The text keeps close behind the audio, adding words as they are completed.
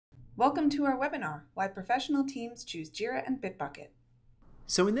Welcome to our webinar, Why Professional Teams Choose JIRA and Bitbucket.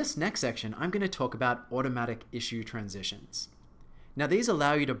 So in this next section, I'm going to talk about automatic issue transitions. Now these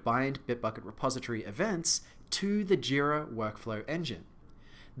allow you to bind Bitbucket repository events to the JIRA workflow engine.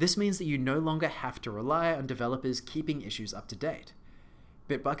 This means that you no longer have to rely on developers keeping issues up to date.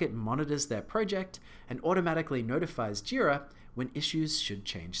 Bitbucket monitors their project and automatically notifies JIRA when issues should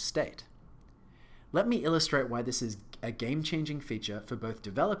change state. Let me illustrate why this is a game-changing feature for both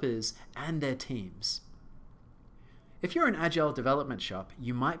developers and their teams. If you're an agile development shop,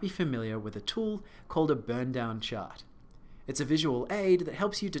 you might be familiar with a tool called a Burndown Chart. It's a visual aid that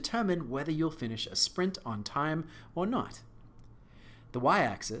helps you determine whether you'll finish a sprint on time or not. The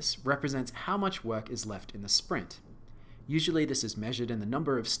y-axis represents how much work is left in the sprint. Usually this is measured in the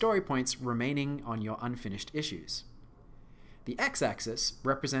number of story points remaining on your unfinished issues. The x-axis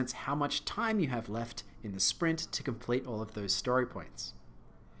represents how much time you have left in the sprint to complete all of those story points.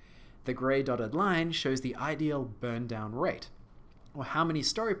 The gray dotted line shows the ideal burn down rate, or how many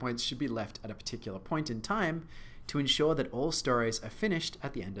story points should be left at a particular point in time to ensure that all stories are finished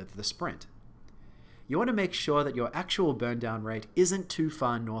at the end of the sprint. You want to make sure that your actual burn down rate isn't too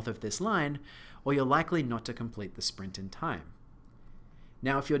far north of this line, or you're likely not to complete the sprint in time.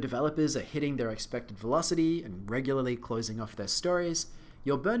 Now, if your developers are hitting their expected velocity and regularly closing off their stories,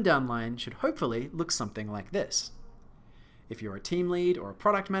 your burn down line should hopefully look something like this. If you're a team lead or a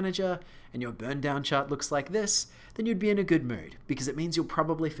product manager and your burn down chart looks like this, then you'd be in a good mood because it means you'll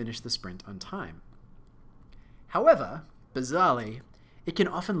probably finish the sprint on time. However, bizarrely, it can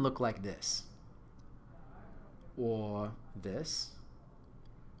often look like this, or this,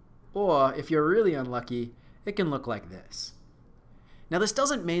 or if you're really unlucky, it can look like this. Now this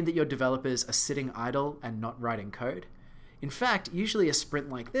doesn't mean that your developers are sitting idle and not writing code. In fact, usually a sprint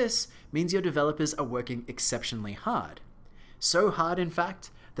like this means your developers are working exceptionally hard. So hard, in fact,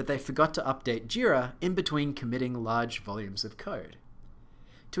 that they forgot to update JIRA in between committing large volumes of code.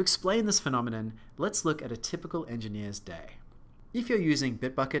 To explain this phenomenon, let's look at a typical engineer's day. If you're using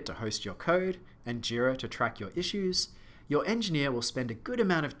Bitbucket to host your code and JIRA to track your issues, your engineer will spend a good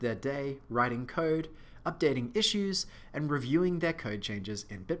amount of their day writing code, updating issues, and reviewing their code changes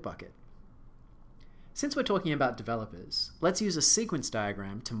in Bitbucket. Since we're talking about developers, let's use a sequence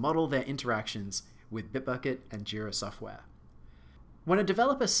diagram to model their interactions with Bitbucket and JIRA software. When a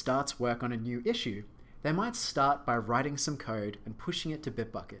developer starts work on a new issue, they might start by writing some code and pushing it to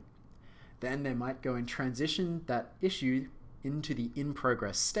Bitbucket. Then they might go and transition that issue into the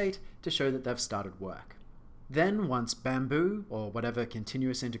in-progress state to show that they've started work. Then once Bamboo, or whatever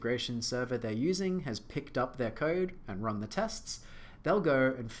continuous integration server they're using, has picked up their code and run the tests, they'll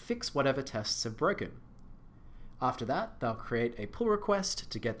go and fix whatever tests have broken. After that, they'll create a pull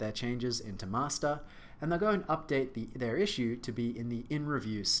request to get their changes into master, and they'll go and update their issue to be in the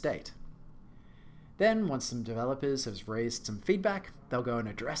in-review state. Then, once some developers have raised some feedback, they'll go and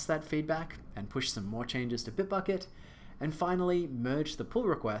address that feedback and push some more changes to Bitbucket, and finally merge the pull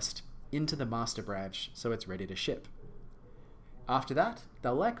request into the master branch so it's ready to ship. After that,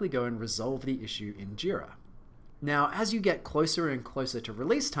 they'll likely go and resolve the issue in JIRA. Now, as you get closer and closer to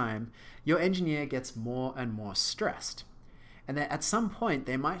release time, your engineer gets more and more stressed. And then at some point,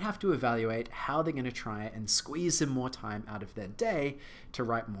 they might have to evaluate how they're going to try and squeeze some more time out of their day to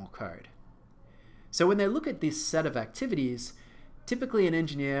write more code. So when they look at this set of activities, typically an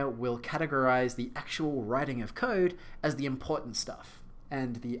engineer will categorize the actual writing of code as the important stuff,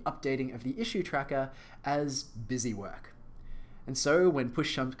 and the updating of the issue tracker as busy work. And so when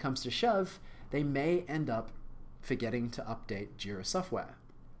push comes to shove, they may end up forgetting to update JIRA software.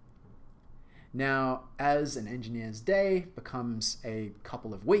 Now, as an engineer's day becomes a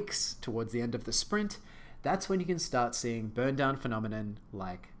couple of weeks towards the end of the sprint, that's when you can start seeing burn down phenomenon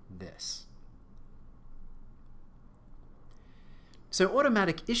like this. So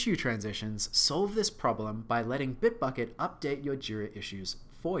automatic issue transitions solve this problem by letting Bitbucket update your JIRA issues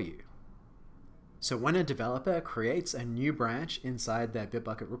for you. So when a developer creates a new branch inside their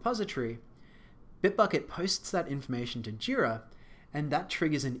Bitbucket repository, Bitbucket posts that information to JIRA, and that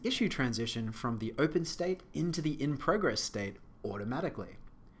triggers an issue transition from the open state into the in-progress state automatically.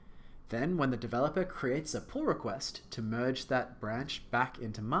 Then when the developer creates a pull request to merge that branch back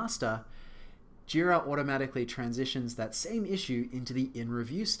into master, JIRA automatically transitions that same issue into the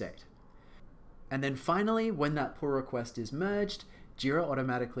in-review state. And then finally, when that pull request is merged, JIRA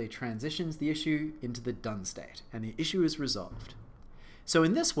automatically transitions the issue into the done state, and the issue is resolved. So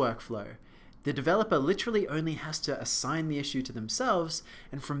in this workflow, the developer literally only has to assign the issue to themselves,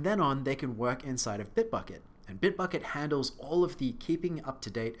 and from then on, they can work inside of Bitbucket. And Bitbucket handles all of the keeping up to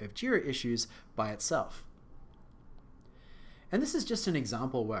date of JIRA issues by itself. And this is just an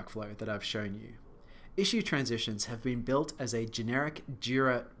example workflow that I've shown you. Issue transitions have been built as a generic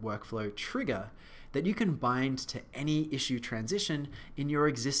JIRA workflow trigger that you can bind to any issue transition in your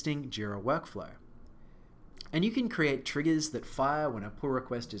existing JIRA workflow. And you can create triggers that fire when a pull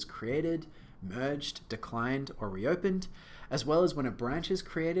request is created, merged, declined, or reopened, as well as when a branch is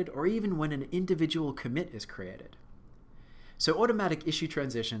created or even when an individual commit is created. So automatic issue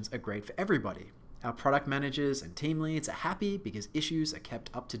transitions are great for everybody. Our product managers and team leads are happy because issues are kept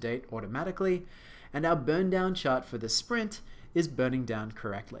up to date automatically, and our burndown chart for the sprint is burning down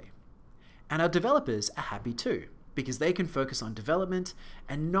correctly. And our developers are happy too, because they can focus on development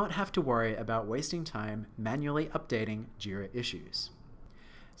and not have to worry about wasting time manually updating JIRA issues.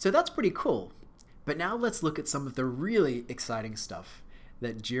 So that's pretty cool, but now let's look at some of the really exciting stuff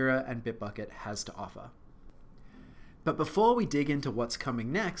that JIRA and Bitbucket has to offer. But before we dig into what's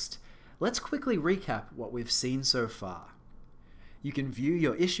coming next, let's quickly recap what we've seen so far. You can view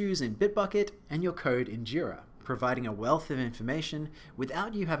your issues in Bitbucket and your code in JIRA, providing a wealth of information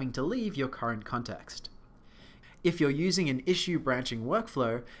without you having to leave your current context. If you're using an issue branching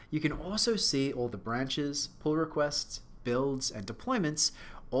workflow, you can also see all the branches, pull requests, builds, and deployments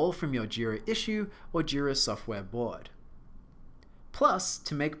all from your JIRA issue or JIRA software board. Plus,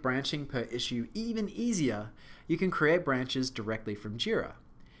 to make branching per issue even easier, you can create branches directly from JIRA,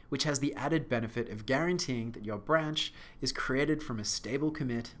 which has the added benefit of guaranteeing that your branch is created from a stable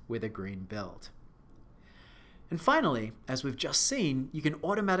commit with a green build. And finally, as we've just seen, you can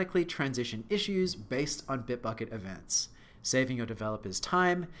automatically transition issues based on Bitbucket events, saving your developers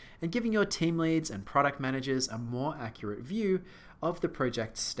time and giving your team leads and product managers a more accurate view of the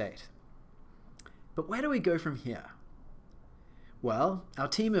project state. But where do we go from here? Well, our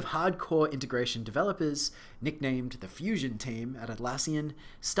team of hardcore integration developers, nicknamed the Fusion team at Atlassian,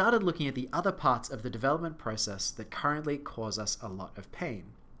 started looking at the other parts of the development process that currently cause us a lot of pain.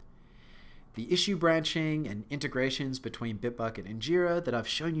 The issue branching and integrations between Bitbucket and JIRA that I've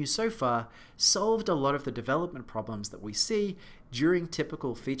shown you so far solved a lot of the development problems that we see during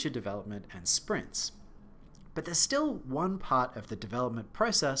typical feature development and sprints. But there's still one part of the development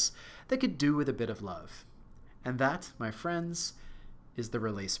process that could do with a bit of love. And that, my friends, is the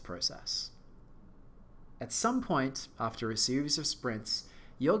release process. At some point after a series of sprints,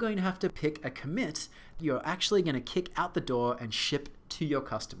 you're going to have to pick a commit that you're actually going to kick out the door and ship to your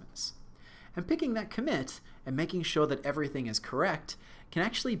customers. And picking that commit and making sure that everything is correct can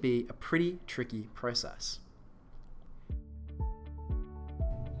actually be a pretty tricky process.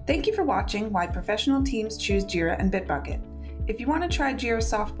 Thank you for watching Why Professional Teams Choose JIRA and Bitbucket. If you want to try JIRA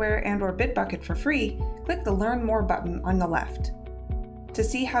Software and/or Bitbucket for free, click the Learn More button on the left. To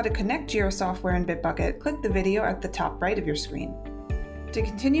see how to connect JIRA Software and Bitbucket, click the video at the top right of your screen. To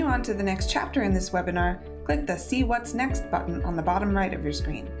continue on to the next chapter in this webinar, click the See What's Next button on the bottom right of your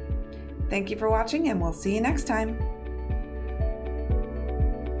screen. Thank you for watching, and we'll see you next time.